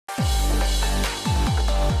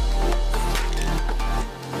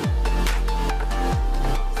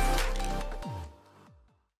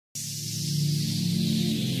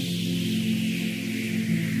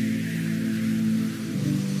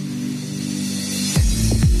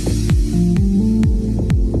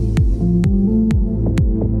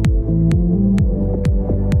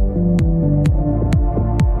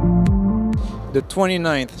The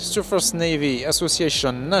 29th Surface Navy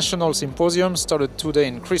Association National Symposium started today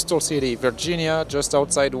in Crystal City, Virginia, just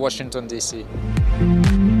outside Washington, D.C.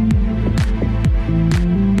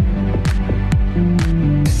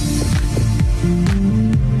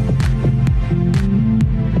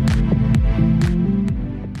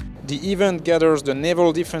 The event gathers the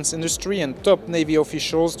naval defense industry and top Navy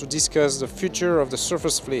officials to discuss the future of the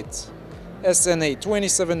surface fleet. SNA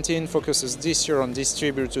 2017 focuses this year on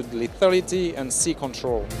distributed lethality and sea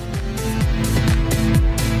control.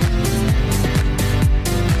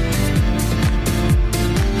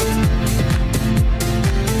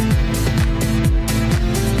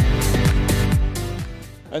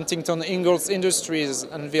 Huntington Ingalls Industries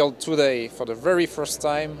unveiled today, for the very first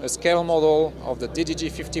time, a scale model of the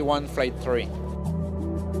Ddg-51 Flight 3.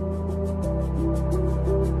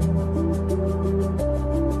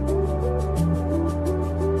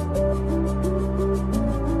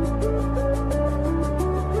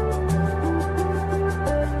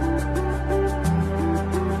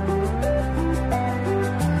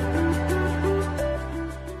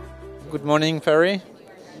 Good morning, Perry.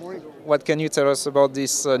 Good morning. What can you tell us about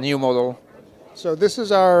this new model? So this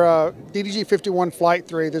is our Ddg-51 Flight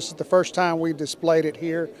 3. This is the first time we displayed it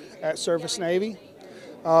here at Surface Navy.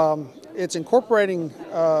 It's incorporating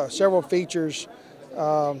several features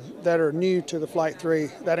that are new to the Flight 3.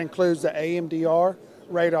 That includes the AMDR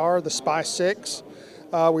radar, the SPY-6.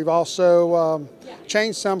 We've also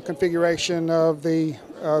changed some configuration of the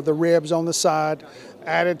ribs on the side,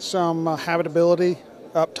 added some habitability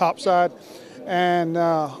up top side, and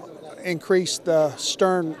increased the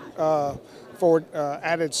stern for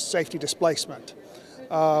added safety displacement.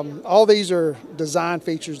 All these are design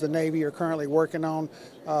features the Navy are currently working on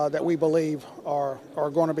that we believe are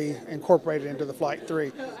going to be incorporated into the Flight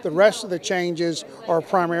 3. The rest of the changes are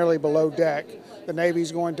primarily below deck. The Navy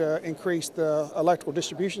is going to increase the electrical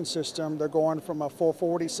distribution system. They're going from a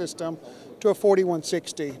 440 system to a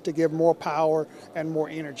 4160 to give more power and more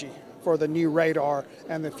energy for the new radar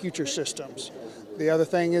and the future systems. The other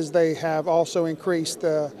thing is they have also increased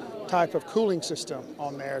the type of cooling system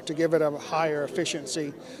on there to give it a higher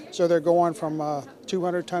efficiency. So they're going from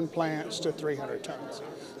 200-ton plants to 300 tons.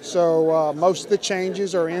 So most of the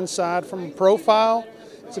changes are inside from profile.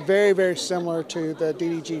 It's very, very similar to the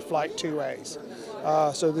DDG Flight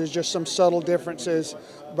 2As. So there's just some subtle differences,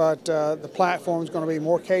 but the platform is going to be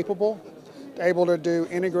more capable, able to do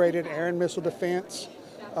integrated air and missile defense.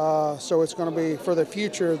 So it's going to be, for the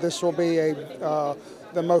future, this will be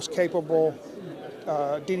the most capable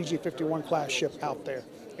Ddg-51 class ship out there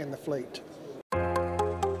in the fleet.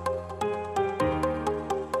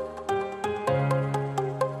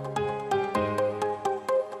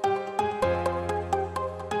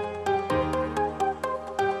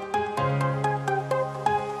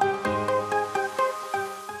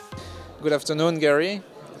 Good afternoon, Gary.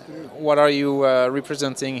 What are you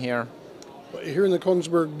representing here? Here in the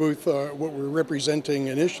Kongsberg booth, what we're representing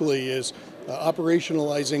initially is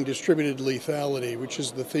operationalizing distributed lethality, which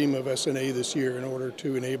is the theme of SNA this year in order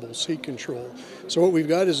to enable sea control. So what we've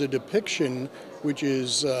got is a depiction which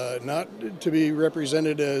is not to be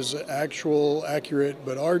represented as actual, accurate,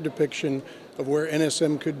 but our depiction of where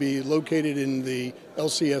NSM could be located in the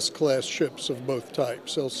LCS class ships of both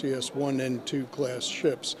types, LCS 1 and 2 class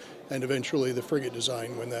ships, and eventually the frigate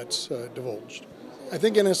design when that's divulged. I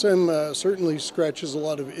think NSM certainly scratches a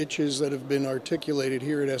lot of itches that have been articulated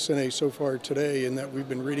here at SNA so far today and that we've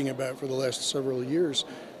been reading about for the last several years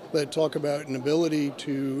that talk about an ability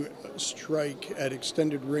to strike at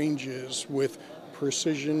extended ranges with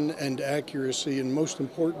precision and accuracy, and most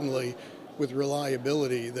importantly with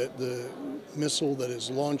reliability, that the missile that is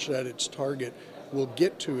launched at its target will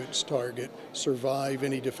get to its target, survive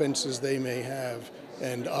any defenses they may have,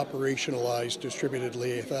 and operationalize distributed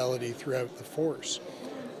lethality throughout the force.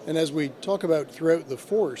 And as we talk about throughout the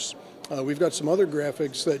force, we've got some other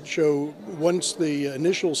graphics that show once the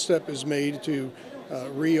initial step is made to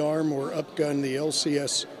rearm or upgun the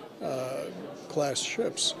LCS class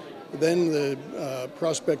ships, then the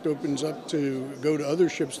prospect opens up to go to other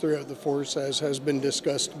ships throughout the force, as has been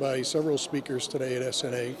discussed by several speakers today at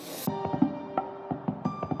SNA.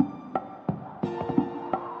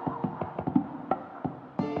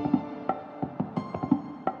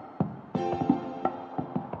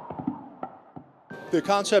 The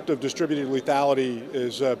concept of distributed lethality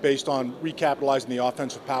is based on recapitalizing the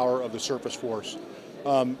offensive power of the surface force.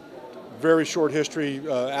 Very short history,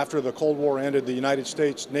 after the Cold War ended, the United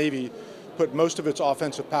States Navy put most of its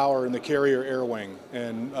offensive power in the carrier air wing.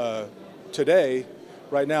 And today,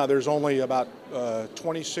 right now, there's only about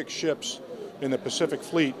 26 ships in the Pacific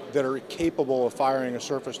Fleet that are capable of firing a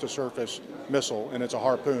surface-to-surface missile, and it's a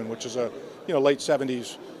Harpoon, which is a late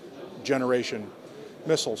 70s generation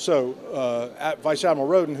missile. So Vice Admiral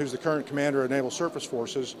Roden, who's the current commander of Naval Surface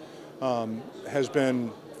Forces, has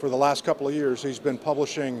been, for the last couple of years, he's been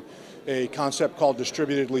publishing a concept called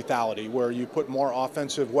distributed lethality, where you put more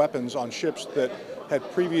offensive weapons on ships that had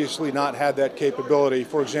previously not had that capability.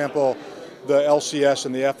 For example, the LCS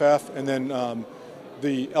and the FF, and then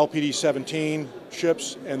the LPD-17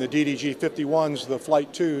 ships and the DDG-51s, the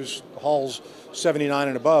Flight 2s, hulls 79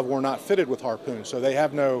 and above, were not fitted with Harpoons. So they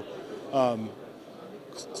have no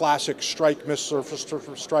classic strike missile,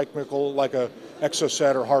 surface strike missile like a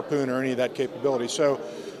Exocet or Harpoon or any of that capability. So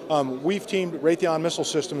we've teamed, Raytheon Missile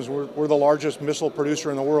Systems, we're the largest missile producer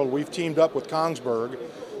in the world. We've teamed up with Kongsberg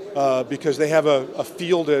because they have a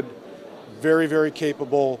fielded, very, very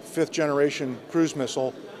capable 5th generation cruise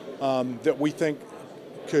missile that we think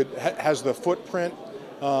has the footprint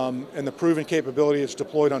and the proven capability. It's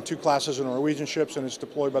deployed on 2 classes of Norwegian ships, and it's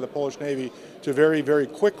deployed by the Polish Navy to very, very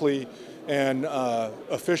quickly and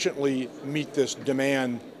efficiently meet this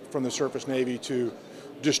demand from the Surface Navy to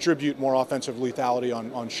distribute more offensive lethality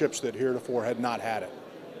on ships that heretofore had not had it.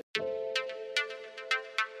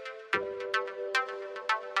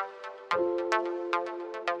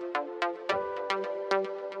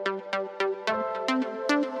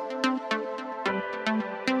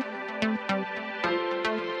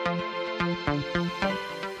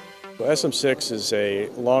 SM-6 is a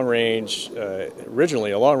long-range,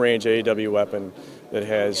 originally a long-range AEW weapon that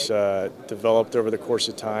has developed over the course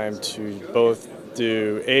of time to both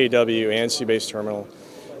do AEW and sea-based terminal.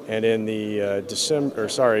 And in the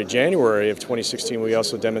January of 2016, we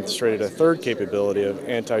also demonstrated a third capability of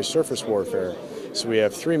anti-surface warfare. So we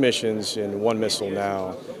have 3 missions in 1 missile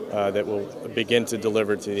now that will begin to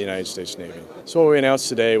deliver to the United States Navy. So what we announced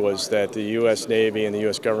today was that the U.S. Navy and the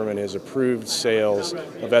U.S. government has approved sales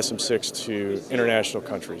of SM-6 to international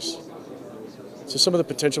countries. So some of the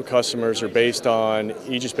potential customers are based on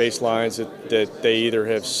Aegis baselines that they either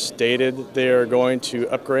have stated they are going to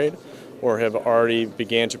upgrade or have already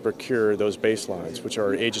began to procure those baselines, which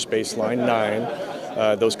are Aegis Baseline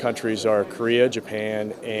 9. Those countries are Korea,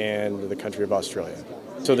 Japan, and the country of Australia.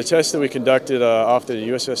 So the test that we conducted off the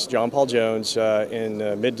USS John Paul Jones in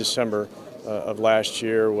mid-December of last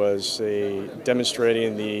year was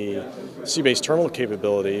demonstrating the sea-based terminal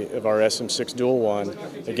capability of our SM-6 Dual 1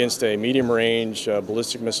 against a medium-range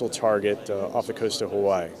ballistic missile target off the coast of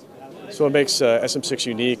Hawaii. So what makes SM-6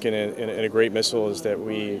 unique and a great missile is that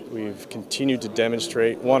we've continued to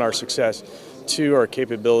demonstrate, 1, our success, 2, our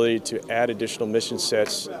capability to add additional mission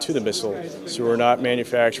sets to the missile. So we're not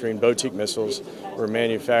manufacturing boutique missiles, we're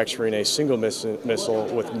manufacturing a single missile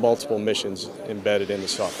with multiple missions embedded in the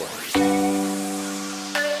software.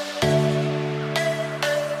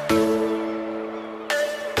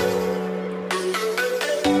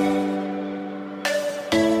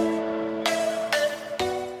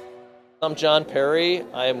 I'm John Perry.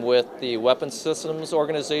 I'm with the Weapons Systems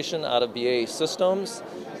Organization out of BAE Systems.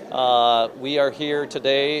 We are here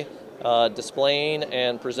today displaying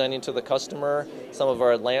and presenting to the customer some of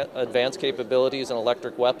our advanced capabilities in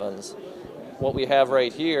electric weapons. What we have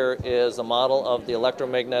right here is a model of the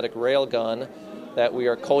Electromagnetic Railgun that we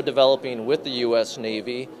are co-developing with the U.S.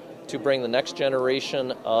 Navy to bring the next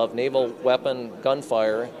generation of naval weapon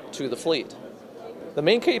gunfire to the fleet. The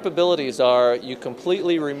main capabilities are you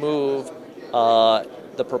completely remove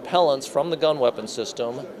the propellants from the gun weapon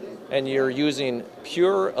system, and you're using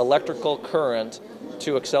pure electrical current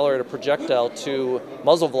to accelerate a projectile to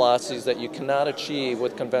muzzle velocities that you cannot achieve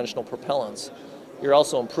with conventional propellants. You're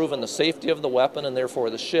also improving the safety of the weapon and therefore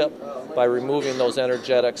the ship by removing those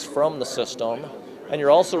energetics from the system. And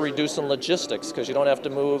you're also reducing logistics because you don't have to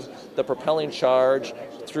move the propelling charge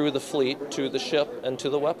through the fleet to the ship and to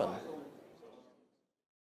the weapon.